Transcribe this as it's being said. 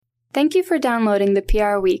Thank you for downloading the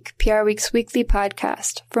PR Week, PR Week's weekly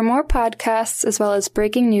podcast. For more podcasts as well as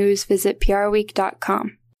breaking news, visit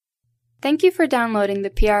prweek.com. Thank you for downloading the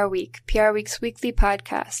PR Week, PR Week's weekly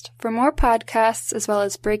podcast. For more podcasts as well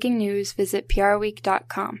as breaking news, visit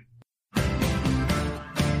prweek.com.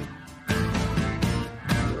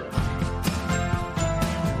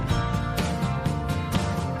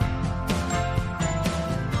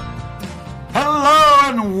 Hello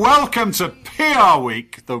and welcome to PR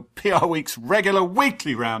Week, the PR Week's regular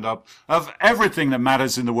weekly roundup of everything that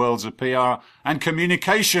matters in the worlds of PR and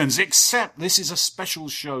communications, except this is a special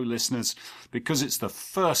show, listeners, because it's the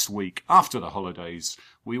first week after the holidays.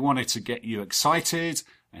 We wanted to get you excited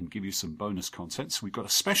and give you some bonus content. So we've got a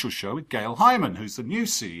special show with Gail Heimann, who's the new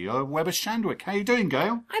CEO of Weber Shandwick. How are you doing,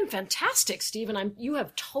 Gail? I'm fantastic, Steve, and you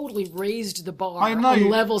have totally raised the bar I know. On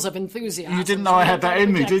levels of enthusiasm. You didn't know I had that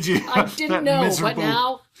in me, did you? I didn't know, but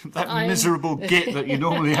now... That miserable git that you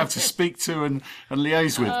normally have to speak to and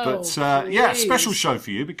liaise with. But yeah, special show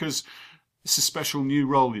for you because it's a special new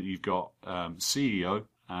role that you've got, CEO.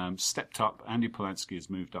 Stepped up. Andy Polanski has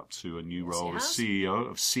moved up to a new role as CEO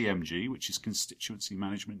of CMG, which is Constituency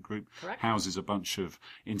Management Group. Correct. Houses a bunch of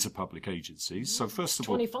interpublic agencies. So first of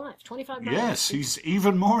all... 25 Yes, he's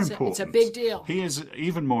even more important. It's a big deal. He is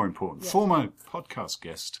even more important. Yeah. Former podcast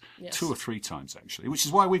guest 2 or 3 times, actually, which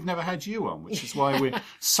is why we've never had you on, which is why we're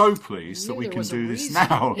so pleased that we can do this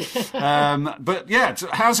now. But yeah,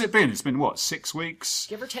 how's it been? It's been, what, 6 weeks?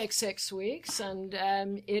 Give or take 6 weeks. And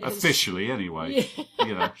it officially, anyway.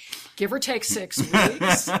 You know. Give or take 6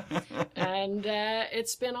 weeks. And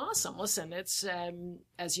it's been awesome. Listen, it's,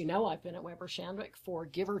 as you know, I've been at Weber Shandwick for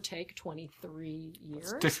give or take 23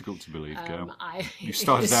 years. It's difficult to believe, Gail. You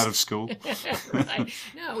started out of school. Right.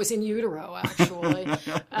 No, it was in utero, actually.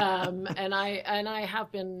 And I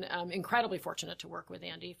have been incredibly fortunate to work with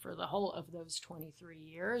Andy for the whole of those 23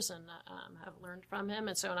 years and have learned from him.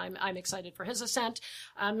 And so I'm excited for his ascent.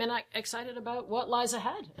 And I'm excited about what lies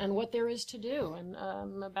ahead and what there is to do. And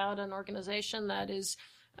about an organization that is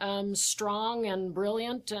strong and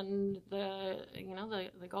brilliant, and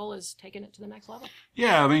the goal is taking it to the next level.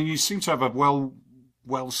 Yeah, I mean, you seem to have a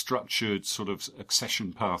well structured sort of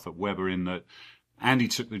succession path at Weber in that Andy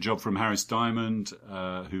took the job from Harris Diamond,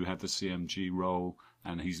 who had the CMG role,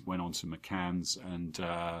 and he went on to McCann's, and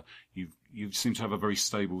you seem to have a very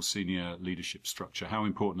stable senior leadership structure. How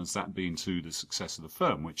important has that been to the success of the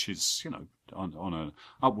firm, which is, on an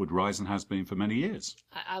upward rise and has been for many years?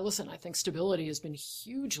 Listen, I think stability has been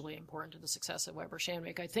hugely important to the success of Weber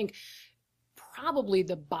Shandwick. I think probably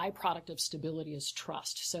the byproduct of stability is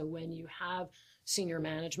trust. So when you have senior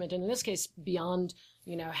management, and in this case, beyond,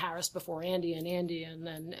 Harris before Andy and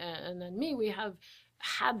then me, we have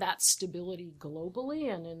had that stability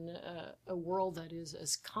globally, and in a world that is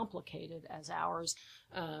as complicated as ours,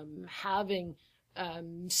 having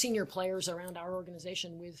senior players around our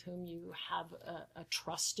organization with whom you have a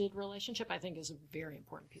trusted relationship, I think is a very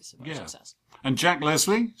important piece of our success. And Jack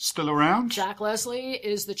Leslie, still around? Jack Leslie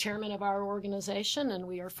is the chairman of our organization, and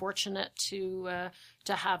we are fortunate to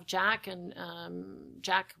have Jack, and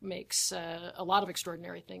Jack makes a lot of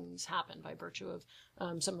extraordinary things happen by virtue of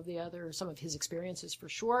some of his experiences for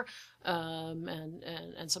sure,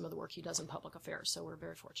 and some of the work he does in public affairs. So we're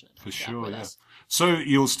very fortunate to have Jack with us. So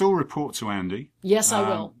you'll still report to Andy. Yes, I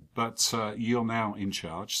will. But you're now in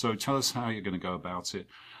charge. So tell us how you're going to go about it.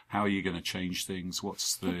 How are you going to change things?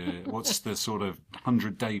 What's the sort of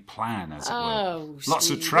 100-day plan, as it were? Lots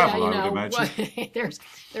of travel, I would imagine.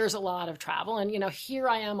 There's a lot of travel, and here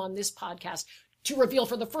I am on this podcast to reveal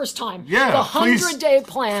for the first time the 100-day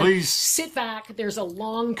plan. Please sit back. There's a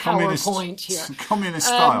long PowerPoint here. Communist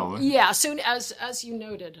style. Yeah. Soon as you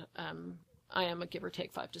noted, I am a give or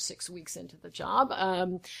take 5 to 6 weeks into the job.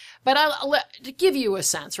 But to give you a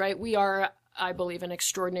sense, right? We are, I believe, an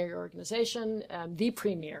extraordinary organization, the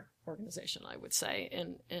premier organization, I would say,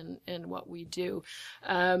 in what we do.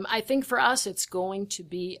 I think for us, it's going to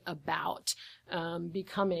be about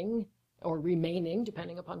becoming or remaining,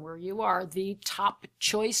 depending upon where you are, the top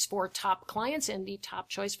choice for top clients and the top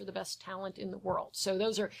choice for the best talent in the world. So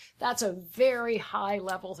that's a very high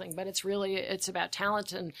level thing, but it's about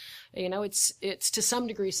talent, and, it's to some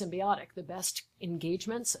degree symbiotic. The best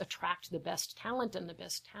engagements attract the best talent, and the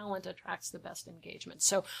best talent attracts the best engagement.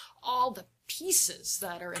 So all the pieces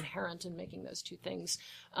that are inherent in making those two things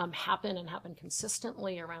happen and happen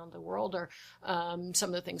consistently around the world are some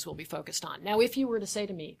of the things we'll be focused on. Now, if you were to say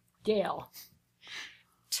to me, Gail,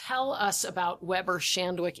 tell us about Weber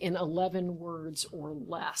Shandwick in 11 words or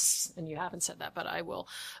less. And you haven't said that, but I will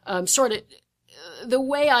sort of the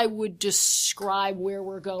way I would describe where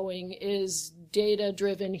we're going is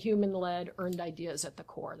data-driven, human-led, earned ideas at the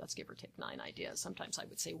core. That's give or take 9 ideas. Sometimes I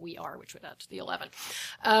would say we are, which would add to the 11.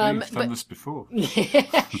 You've done this before.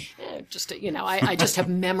 Just, I just have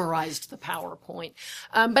memorized the PowerPoint.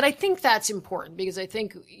 But I think that's important because I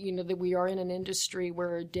think, that we are in an industry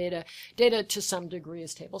where data to some degree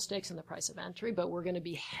is table stakes in the price of entry, but we're going to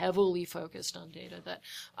be heavily focused on data that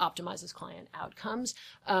optimizes client outcomes.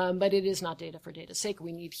 But it is not data for data's sake.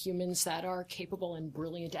 We need humans that are capable and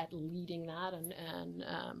brilliant at leading that and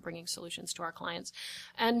bringing solutions to our clients.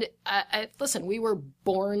 And listen, we were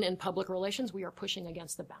born in public relations. We are pushing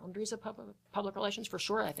against the boundaries of public relations for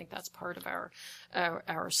sure. I think that's part of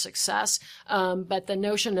our success. But the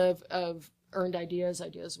notion of earned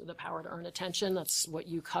ideas with the power to earn attention, that's what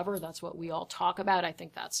you cover. That's what we all talk about. I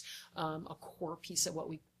think that's a core piece of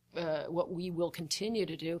what we will continue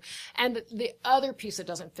to do. And the other piece that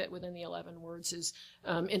doesn't fit within the 11 words is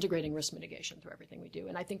integrating risk mitigation through everything we do.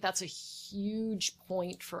 And I think that's a huge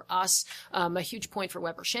point for us, a huge point for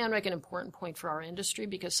Weber Shandwick, an important point for our industry,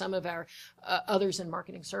 because some of our others in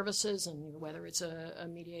marketing services, and whether it's a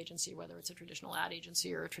media agency, whether it's a traditional ad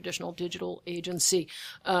agency or a traditional digital agency,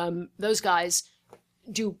 those guys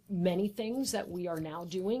do many things that we are now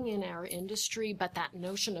doing in our industry, but that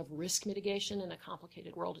notion of risk mitigation in a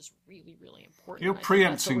complicated world is really, really important. You're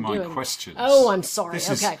preempting my questions. Oh, I'm sorry.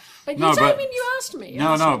 Okay. But you asked me.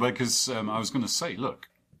 Because I was going to say, look,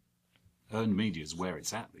 earned media is where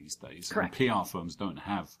it's at these days. Correct. And PR firms don't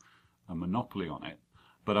have a monopoly on it.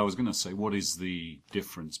 But I was going to say, what is the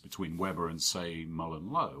difference between Weber and, say,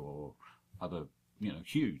 Mullen Lowe or other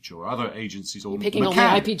Huge or other agencies, or picking McCann. only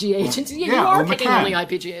IPG agencies. Yeah, you are picking McCann. only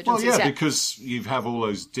IPG agencies. Well, yeah, because you have all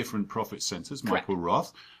those different profit centers. Correct. Michael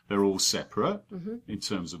Roth, they're all separate in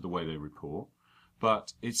terms of the way they report.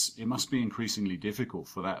 But it must be increasingly difficult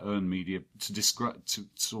for that earned media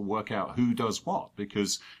to work out who does what,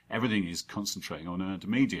 because everything is concentrating on earned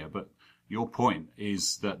media. But your point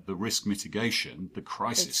is that the risk mitigation, the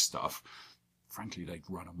crisis stuff, frankly, they'd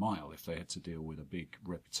run a mile if they had to deal with a big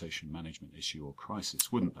reputation management issue or crisis,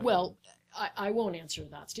 wouldn't they? Well, I won't answer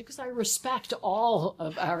that, Steve, because I respect all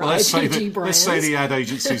of our IPG brands. Let's say the ad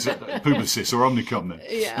agencies at Publicis or Omnicom then.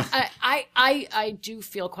 Yeah, I do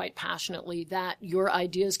feel quite passionately that your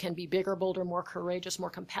ideas can be bigger, bolder, more courageous, more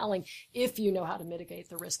compelling if you know how to mitigate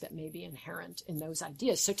the risk that may be inherent in those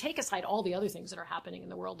ideas. So take aside all the other things that are happening in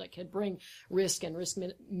the world that could bring risk and risk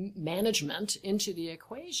management into the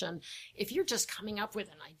equation. If you're just coming up with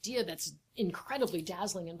an idea that's incredibly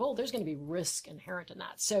dazzling and bold, there's going to be risk inherent in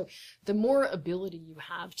that. So the more ability you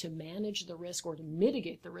have to manage the risk or to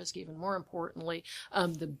mitigate the risk, even more importantly,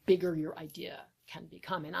 the bigger your idea can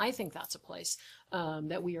become. And I think that's a place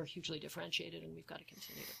that we are hugely differentiated, and we've got to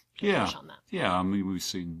continue to push on that. Yeah, I mean, we've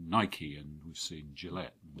seen Nike and we've seen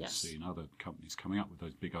Gillette and we've Yes. seen other companies coming up with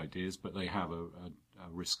those big ideas, but they have a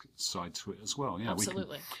risk side to it as well. Yeah,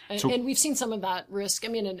 Absolutely. And we've seen some of that risk. I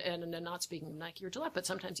mean, and not speaking of Nike or Gillette, but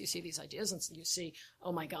sometimes you see these ideas and you see,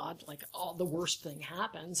 oh my God, like all the worst thing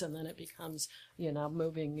happens, and then it becomes,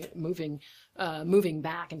 moving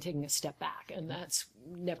back and taking a step back, and that's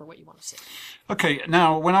never what you want to see. Okay,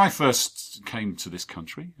 now when I first came to this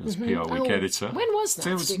country as PR Week editor, when was that?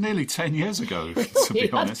 It was nearly 10 years ago, to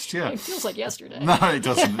be honest. Yeah, it feels like yesterday. No, it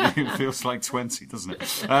doesn't. It feels like 20, doesn't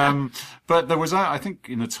it? But there was, I think,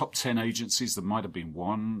 in the top 10 agencies, there might have been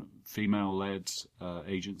one female-led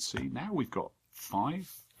agency. Now we've got 5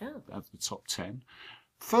 of the top 10.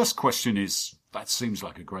 First question is, that seems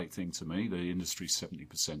like a great thing to me. The industry's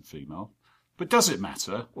 70% female. But does it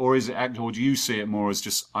matter, or or do you see it more as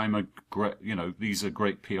just these are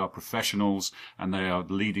great PR professionals and they are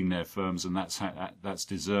leading their firms, and that's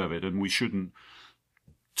deserved, and we shouldn't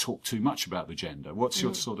talk too much about the gender? What's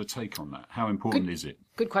your sort of take on that? How important is it?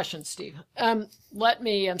 Good question, Steve. Let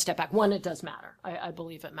me step back. One, it does matter. I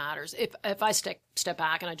believe it matters. If I step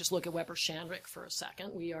back and I just look at Weber Shandwick for a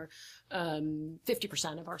second, we are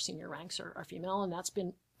 50% of our senior ranks are female, and that's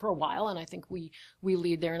been for a while, and I think we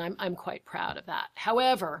lead there, and I'm quite proud of that.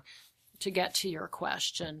 However, to get to your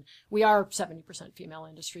question, we are 70% female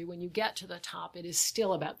industry. When you get to the top, it is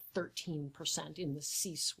still about 13% in the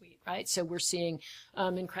C-suite, right? So we're seeing,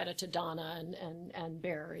 in credit to Donna and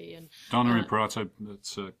Barry and Donna Imperato,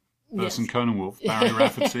 that's Burson Conan Wolf, Barry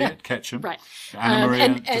Rafferty at Ketchum, right? Anna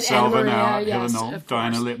Maria DeSalva now at Hill and Knoll,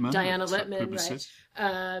 Diana Littman, right?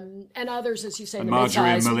 And others, as you say, and the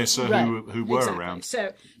Marjorie and mid-size, Melissa, right, who were exactly. around.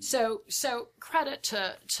 So credit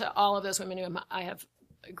to all of those women who I have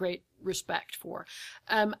great respect for.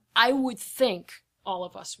 I would think all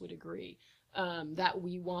of us would agree that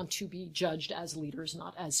we want to be judged as leaders,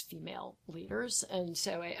 not as female leaders. And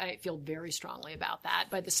so I feel very strongly about that.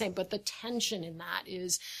 But the tension in that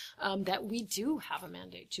is that we do have a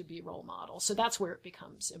mandate to be role models. So that's where it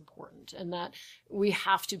becomes important, and that we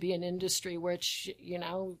have to be an industry which,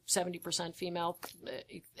 70% female,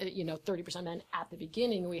 30% men at the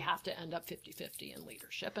beginning. We have to end up 50-50 in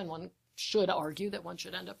leadership. And one should argue that one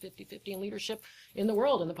should end up 50-50 in leadership in the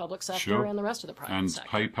world, in the public sector and the rest of the private sector.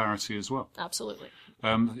 And pay parity as well. Absolutely.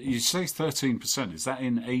 You say 13%. Is that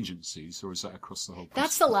in agencies or is that across the whole profession?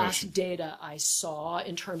 That's the last data I saw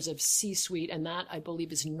in terms of C-suite, and that, I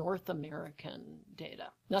believe, is North American data.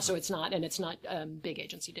 No, so it's not big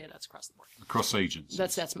agency data. It's across the board. Across agencies.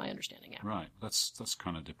 That's my understanding. Yeah. Right. That's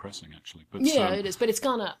kind of depressing, actually. But it is. But it's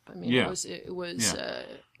gone up. I mean, it was.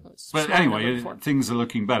 But anyway, things are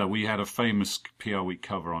looking better. We had a famous PR Week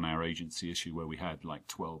cover on our agency issue where we had like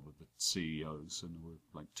 12 of the CEOs, and there were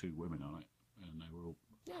like 2 women on it, and they were all,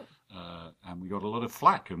 and we got a lot of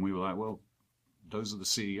flack, and we were like, well, those are the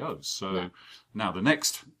CEOs. So now the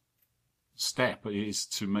next step is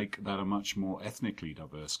to make that a much more ethnically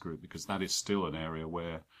diverse group, because that is still an area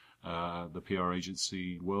where the PR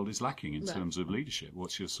agency world is lacking in terms of leadership.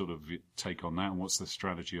 What's your sort of take on that, and what's the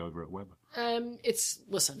strategy over at Weber?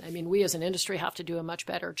 We as an industry have to do a much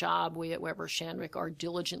better job. We at Weber Shandwick are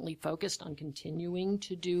diligently focused on continuing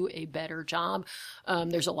to do a better job.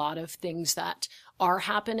 There's a lot of things that are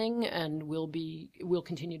happening and will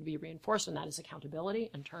continue to be reinforced, and that is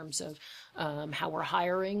accountability in terms of how we're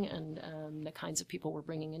hiring and the kinds of people we're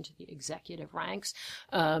bringing into the executive ranks.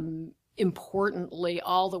 Importantly,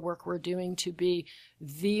 all the work we're doing to be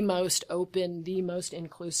the most open, the most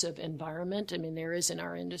inclusive environment. I mean, there is in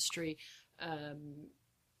our industry,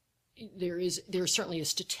 there's certainly a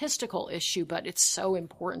statistical issue, but it's so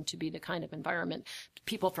important to be the kind of environment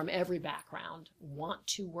people from every background want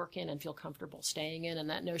to work in and feel comfortable staying in. And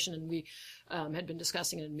that notion, and we had been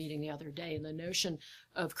discussing in a meeting the other day, and the notion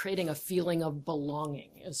of creating a feeling of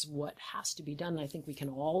belonging is what has to be done. And I think we can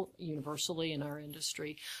all universally in our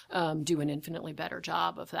industry do an infinitely better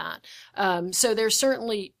job of that. So there's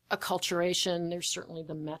certainly acculturation, there's certainly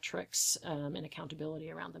the metrics and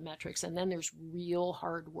accountability around the metrics, and then there's real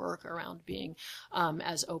hard work around being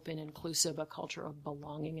as open, inclusive, a culture of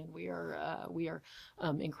belonging, and we are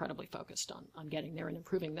incredibly focused on getting there and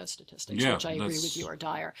improving those statistics, which I agree with you are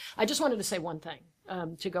dire. I just wanted to say one thing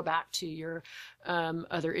to go back to your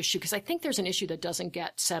other issue, because I think there's an issue that doesn't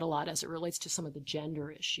get said a lot as it relates to some of the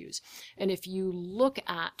gender issues. And if you look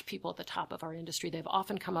at people at the top of our industry, they've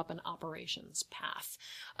often come up an operations path.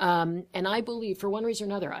 And I believe, for one reason or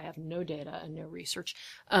another, I have no data and no research,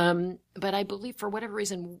 but I believe for whatever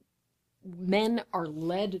reason, men are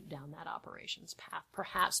led down that operations path,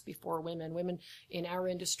 perhaps before women. Women in our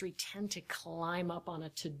industry tend to climb up on a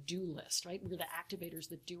to-do list, right? We're the activators,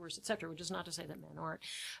 the doers, et cetera, which is not to say that men aren't.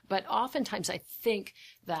 But oftentimes I think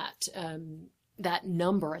that that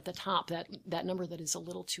number at the top, that number that is a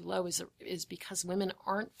little too low is because women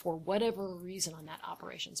aren't, for whatever reason, on that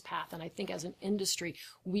operations path. And I think as an industry,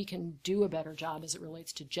 we can do a better job as it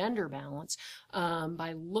relates to gender balance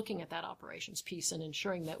by looking at that operations piece and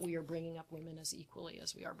ensuring that we are bringing up women as equally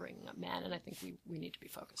as we are bringing up men. And I think we need to be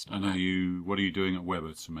focused on that. What are you doing at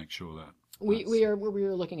Weber to make sure that? We are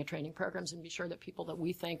looking at training programs and be sure that people that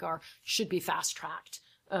we think should be fast-tracked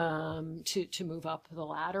to move up the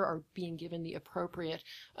ladder are being given the appropriate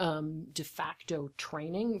de facto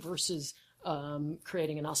training versus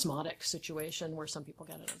creating an osmotic situation where some people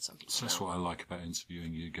get it and some people don't. That's what I like about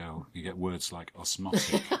interviewing you, Gail. You get words like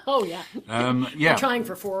osmotic. Oh, yeah. Yeah. We're trying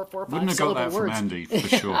for 4 or 5 Wouldn't have got that words. from Andy, for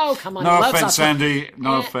sure. Oh, come on. No offense, Andy.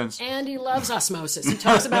 No offense. Andy loves osmosis. He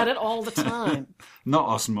talks about it all the time. Not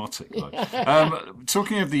osmotic, though.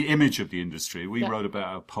 Talking of the image of the industry, we wrote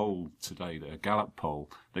about a poll today, a Gallup poll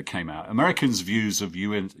that came out. Americans' views of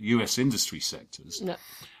U.S. industry sectors. No.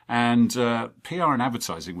 And PR and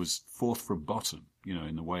advertising was fourth from bottom,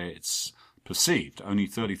 in the way it's perceived. Only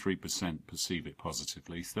 33% perceive it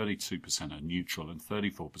positively, 32% are neutral, and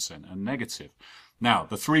 34% are negative. Now,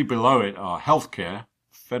 the 3 below it are healthcare,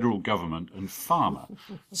 federal government, and pharma.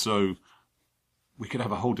 So we could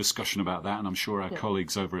have a whole discussion about that, and I'm sure our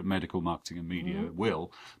colleagues over at Medical Marketing and Media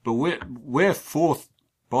will. But we're fourth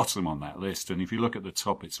bottom on that list. And if you look at the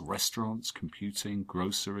top, it's restaurants, computing,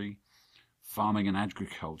 grocery, farming and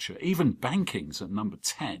agriculture, even banking's at number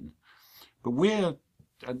 10. But we're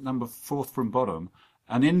at number 4th from bottom,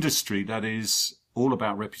 an industry that is all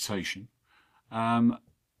about reputation. How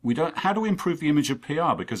do we improve the image of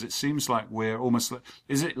PR? Because it seems like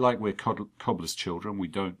is it like we're cobbler's children? We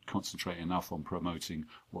don't concentrate enough on promoting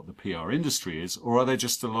what the PR industry is, or are there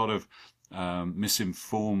just a lot of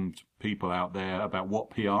misinformed people out there about what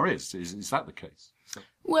PR is. Is that the case?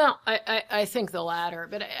 Well, I think the latter,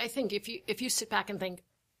 but I think if you sit back and think,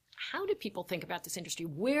 how do people think about this industry?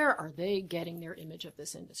 Where are they getting their image of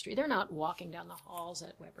this industry? They're not walking down the halls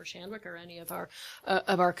at Weber Shandwick or any of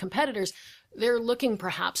our competitors. They're looking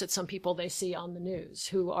perhaps at some people they see on the news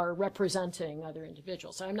who are representing other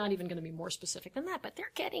individuals. So I'm not even going to be more specific than that, but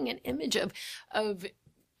they're getting an image of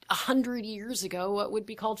 100 years ago, what would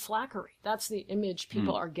be called flackery. That's the image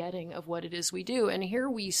people are getting of what it is we do. And here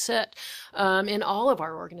we sit in all of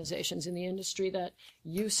our organizations in the industry that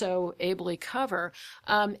you so ably cover.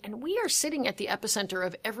 And we are sitting at the epicenter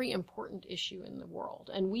of every important issue in the world.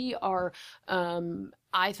 And we are,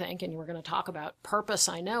 I think, and we're going to talk about purpose,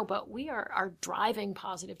 I know, but we are driving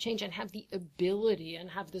positive change and have the ability and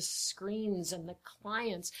have the screens and the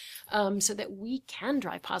clients so that we can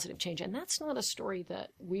drive positive change. And that's not a story that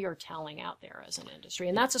we are telling out there as an industry.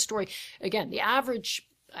 And that's a story, again, the average,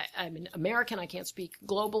 I'm an American, I can't speak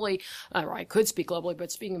globally, or I could speak globally,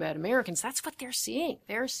 but speaking about Americans, that's what they're seeing.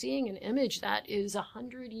 They're seeing an image that is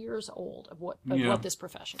 100 years old of what this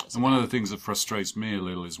profession is. And one of the things that frustrates me a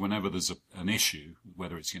little is whenever there's an issue,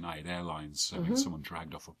 whether it's United Airlines, someone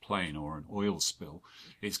dragged off a plane or an oil spill,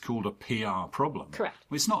 it's called a PR problem. Correct.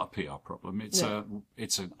 Well, it's not a PR problem.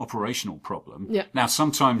 It's an operational problem. Yeah. Now,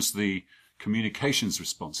 sometimes the communications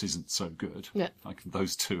response isn't so good. Yeah. Like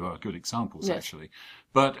those two are good examples, actually.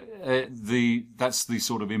 But that's the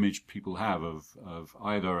sort of image people have of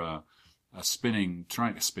either a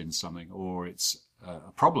trying to spin something, or it's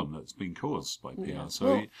a problem that's been caused by PR. Yeah.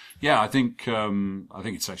 So, I think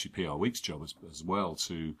it's actually PR Week's job as well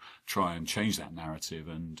to try and change that narrative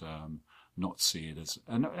and not see it as.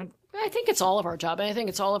 And I think it's all of our job. And I think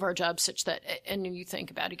it's all of our job such that, and you think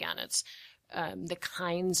about, again, it's the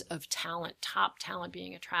kinds of talent, top talent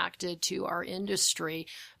being attracted to our industry.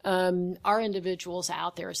 Our individuals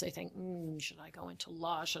out there, as they think, should I go into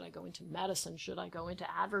law? Should I go into medicine? Should I go into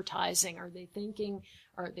advertising? Are they thinking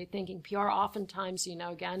PR? Oftentimes,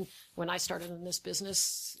 again, when I started in this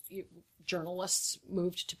business, journalists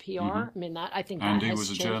moved to PR. I mean, I think Andy that has was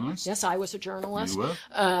a changed. journalist? Yes, I was a journalist. You were?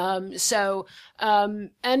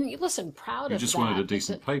 And listen, proud of that. You just wanted a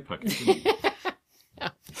decent pay package, didn't you?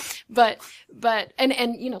 But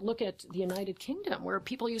look at the United Kingdom, where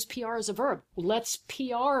people use PR as a verb. Let's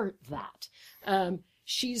PR that.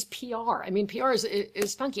 She's PR. I mean, PR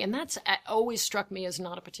is funky, and that's always struck me as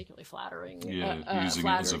not a particularly flattering. Using it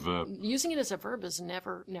as a verb. Using it as a verb is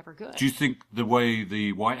never good. Do you think the way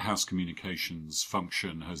the White House communications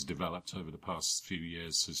function has developed over the past few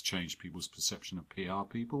years has changed people's perception of PR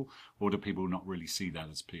people, or do people not really see that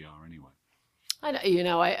as PR anyway? I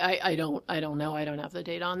don't know. I don't have the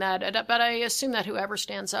data on that. But I assume that whoever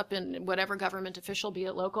stands up in whatever government official, be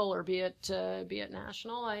it local or be it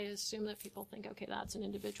national, I assume that people think, okay, that's an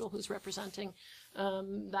individual who's representing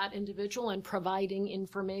that individual and providing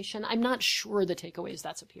information. I'm not sure the takeaway is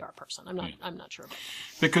that's a PR person. I'm not sure about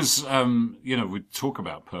that. Because we talk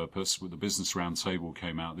about purpose. With the Business Roundtable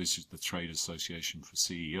came out. This is the Trade Association for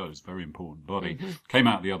CEOs, very important body. Came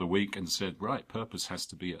out the other week and said, right, purpose has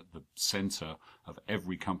to be at the center of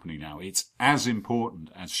every company now. It's as important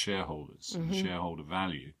as shareholders and shareholder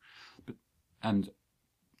value. And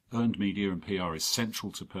earned media and PR is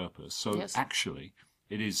central to purpose. So actually,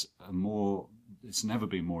 it is it's never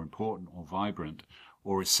been more important or vibrant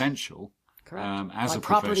or essential. Correct. As by a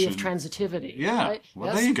property of profession. transitivity. Yeah. Right?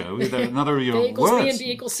 Well, there you go. Another of your A equals words. B and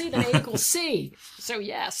B equals C, then A equals C. So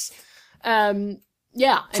yes. Tell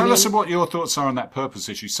us what your thoughts are on that purpose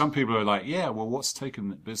issue. Some people are like, what's taken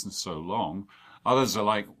the business so long? Others are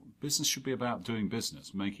like, business should be about doing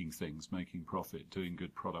business, making things, making profit, doing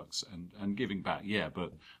good products, and giving back. Yeah,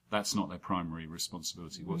 but that's not their primary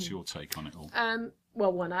responsibility. What's your take on it all?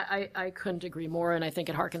 Well, one, I couldn't agree more, and I think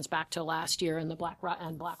it harkens back to last year and the BlackRock,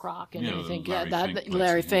 and I think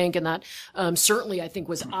Larry Fink, and that certainly I think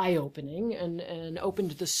was eye-opening and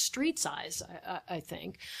opened the street's eyes. I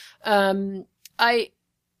think.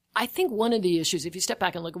 I think one of the issues, if you step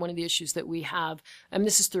back and look at one of the issues that we have, and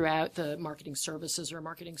this is throughout the marketing services or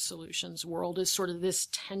marketing solutions world, is sort of this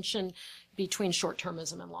tension between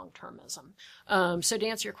short-termism and long-termism. So to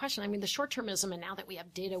answer your question, I mean, the short-termism, and now that we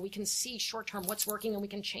have data, we can see short-term what's working, and we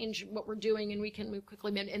can change what we're doing, and we can move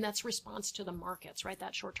quickly, and that's response to the markets, right?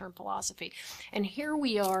 That short-term philosophy. And here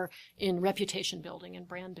we are in reputation building and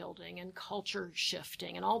brand building and culture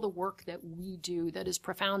shifting and all the work that we do that is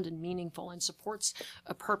profound and meaningful and supports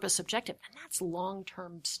a purpose objective. And that's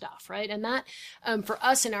long-term stuff, right? And that, for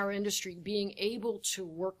us in our industry, being able to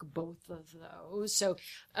work both of those, so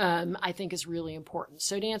I think is really important.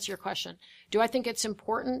 So to answer your question, do I think it's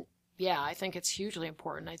important? Yeah, I think it's hugely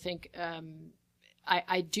important. I think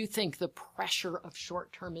I do think the pressure of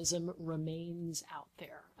short-termism remains out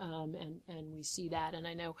there, and we see that. And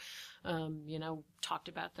I know, talked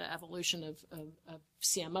about the evolution of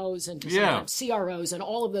CMOs and CROs and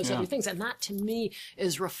all of those other things, and that to me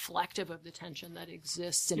is reflective of the tension that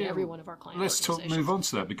exists in every one of our client organizations. Let's move on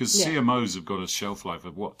to that, because CMOs have got a shelf life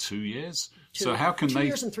of 2 years? So how can 2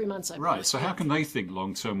 years and 3 months, I believe. Right, so how can they think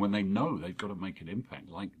long-term when they know they've got to make an impact,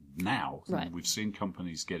 like now? Right. We've seen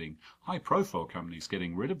high-profile companies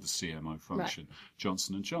getting rid of the CMO function. Right.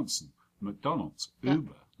 Johnson & Johnson, McDonald's,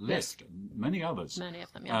 Uber, Lyft, and many others. Many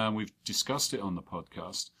of them, yeah. We've discussed it on the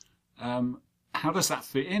podcast. How does that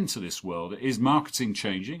fit into this world? Is marketing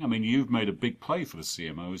changing? I mean, you've made a big play for the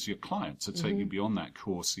CMO as your client to take you beyond that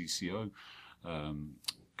core CCO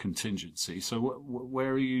contingency. So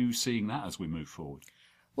where are you seeing that as we move forward?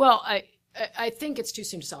 Well, I think it's too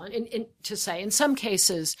soon to tell. To say, in some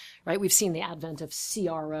cases, right, we've seen the advent of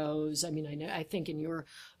CROs. I mean, I think in your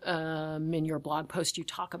blog post you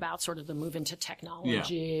talk about sort of the move into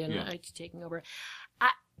technology and IT taking over.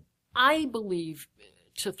 I believe,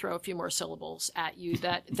 to throw a few more syllables at you,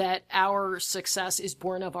 that our success is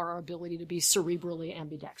born of our ability to be cerebrally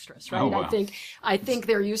ambidextrous, right? Oh, wow. I think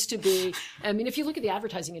there used to be, I mean, if you look at the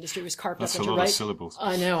advertising industry, it was carved That's up into a lot of syllables.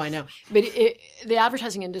 I know. But the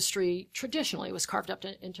advertising industry traditionally was carved up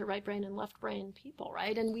into right brain and left brain people,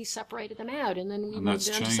 right? And we separated them out, and then we moved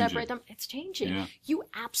on to separate them. It's changing. Yeah. You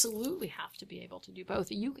absolutely have to be able to do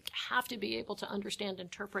both. You have to be able to understand,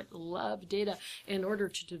 interpret, love data in order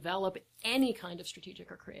to develop any kind of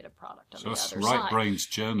strategic or creative product on the other side. So right-brained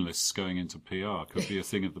journalists going into PR could be a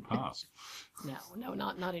thing of the past. No,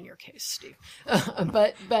 not in your case, Steve.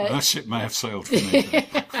 But that ship may have sailed for me.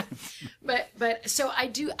 but so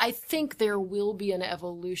I think there will be an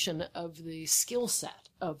evolution of the skill set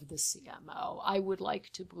of the CMO. I would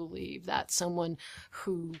like to believe that someone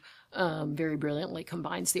who very brilliantly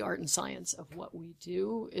combines the art and science of what we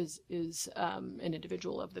do is an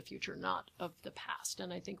individual of the future, not of the past.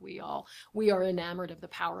 And I think we are enamored of the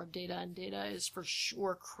power of data, and data is for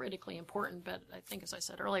sure critically important. But I think, as I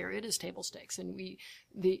said earlier, it is table stakes, and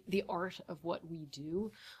the art of what we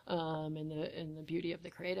do, and the beauty of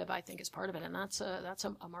the creative, I think, is part of it. And that's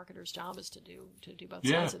a marketer's job, is to do both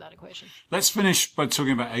sides of that equation. Let's finish by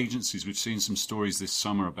talking about agencies. We've seen some stories this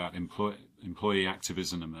summer about employee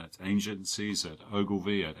activism at agencies, at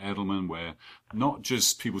Ogilvy, at Edelman, where not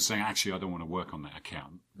just people saying, actually, I don't want to work on that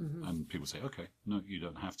account. Mm-hmm. And people say, okay, no, you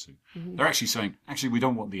don't have to. Mm-hmm. They're actually saying, actually, we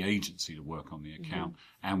don't want the agency to work on the account,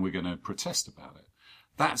 and we're going to protest about it.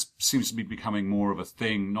 That seems to be becoming more of a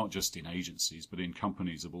thing, not just in agencies, but in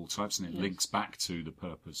companies of all types, and it links back to the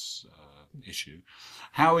purpose issue.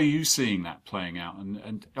 How are you seeing that playing out?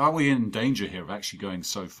 And are we in danger here of actually going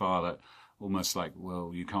so far that almost like,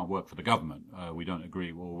 well, you can't work for the government, we don't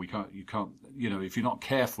agree, well, you can't, if you're not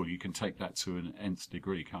careful, you can take that to an nth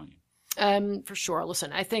degree, can't you? For sure.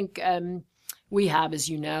 Listen, I think we have, as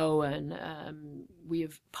you know, and we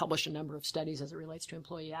have published a number of studies as it relates to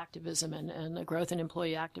employee activism and the growth in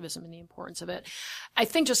employee activism and the importance of it. I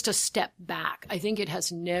think, just to step back, I think it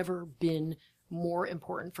has never been more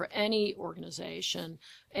important for any organization,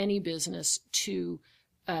 any business, to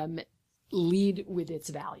lead with its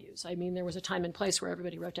values. I mean, there was a time and place where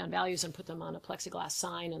everybody wrote down values and put them on a plexiglass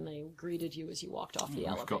sign, and they greeted you as you walked off the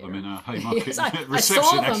elevator. I've got them in our Haymarket reception, I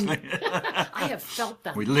saw them. actually. I have felt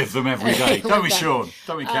them. We live them every day. Don't we, Sean?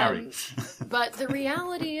 Don't we, Carrie? But the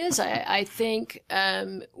reality is, I think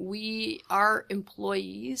our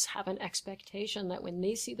employees have an expectation that when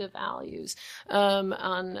they see the values on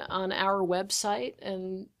our website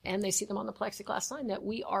and they see them on the plexiglass sign, that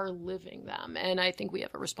we are living them. And I think we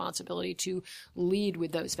have a responsibility to lead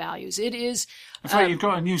with those values. It is. In fact, you've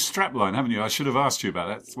got a new strapline, haven't you? I should have asked you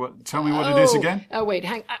about that. Tell me what it is again. Oh, wait.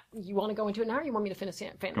 You want to go into it now, or you want me to finish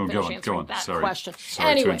answering that Sorry. question?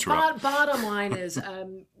 Sorry anyway, bottom line is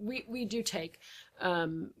we do take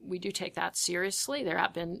that seriously. There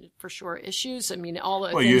have been, for sure, issues. I mean, all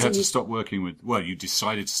the well, you had to stop working with. Well, you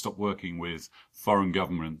decided to stop working with foreign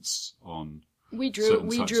governments on. We drew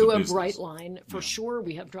a bright line, for sure.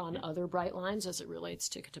 We have drawn other bright lines as it relates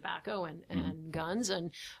to tobacco and guns,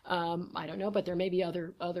 and I don't know, but there may be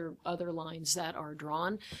other lines that are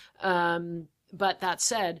drawn. But that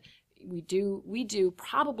said, we do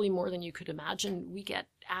probably more than you could imagine. We get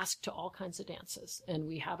asked to all kinds of dances, and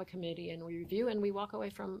we have a committee and we review, and we walk away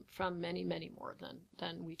from many more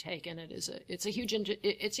than we take. And it's a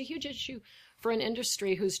huge issue for an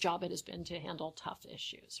industry whose job it has been to handle tough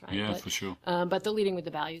issues, right? Yeah, for sure. But the leading with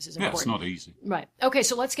the values is important. Yeah, it's not easy. Right. Okay,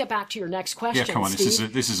 so let's get back to your next question. Yeah, come on.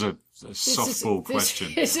 Steve. This is a softball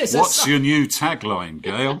question. This What's your new tagline,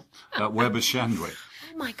 Gail, at Weber Shandwick?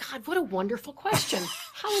 Oh my God, what a wonderful question.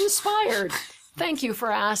 How inspired. Thank you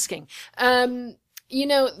for asking. The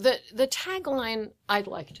tagline, I'd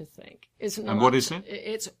like to think, is not... And what is it?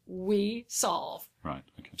 It's we solve. Right,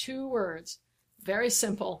 okay. 2 words. Very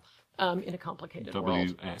simple, in a complicated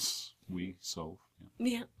world. WS, we solve.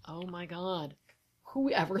 Yeah. Oh my God.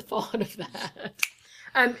 Who ever thought of that?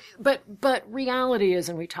 But reality is,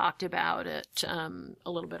 and we talked about it a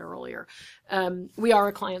little bit earlier, we are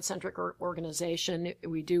a client-centric organization.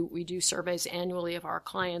 We do surveys annually of our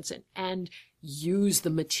clients and use the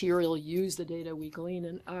material, use the data we glean.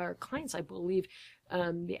 And our clients, I believe,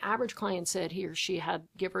 the average client said he or she had,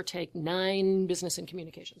 give or take, 9 business and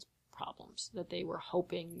communications problems that they were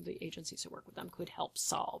hoping the agencies who work with them could help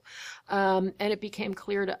solve. And it became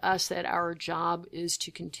clear to us that our job is to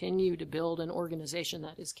continue to build an organization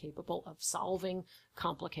that is capable of solving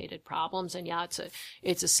complicated problems. And yeah,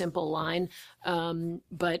 it's a simple line,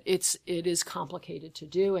 but it is complicated to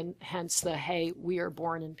do. And hence hey, we are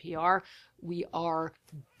born in PR. We are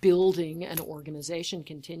building an organization,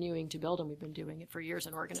 continuing to build, and we've been doing it for years,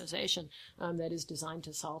 an organization that is designed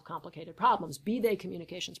to solve complicated problems, be they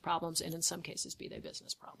communications problems, and in some cases, be they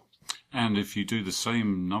business problems. And if you do the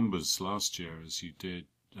same numbers last year as you did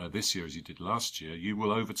this year as you did last year, you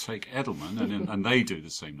will overtake Edelman, and they do the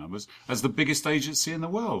same numbers, as the biggest agency in the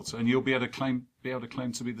world, and you'll be able to claim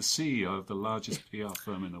to be the CEO of the largest PR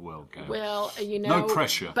firm in the world, Gail. Well, no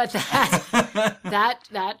pressure. But that's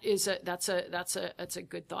a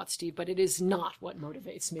good thought, Steve. But it is not what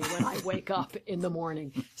motivates me when I wake up in the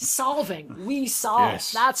morning. Solving, we solve.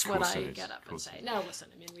 Yes, that's what I get up and say. No, listen.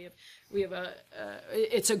 I mean, we have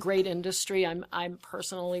it's a great industry. I'm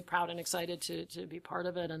personally proud and excited to be part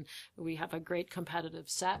of it, and we have a great competitive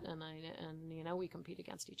set, and we compete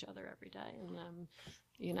against each other every day, and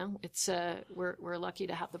it's we're lucky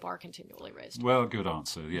to have the bar continually raised. Well, good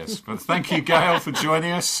answer, yes. But thank you, Gail, for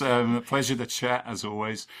joining us. A pleasure to chat as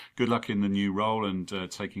always. Good luck in the new role and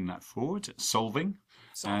taking that forward, solving.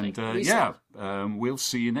 And we'll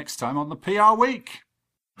see you next time on the PR Week.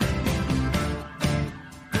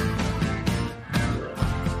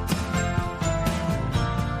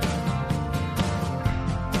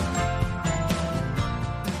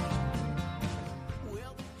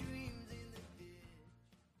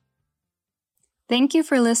 Thank you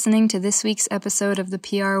for listening to this week's episode of the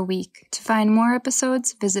PR Week. To find more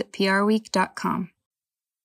episodes, visit prweek.com.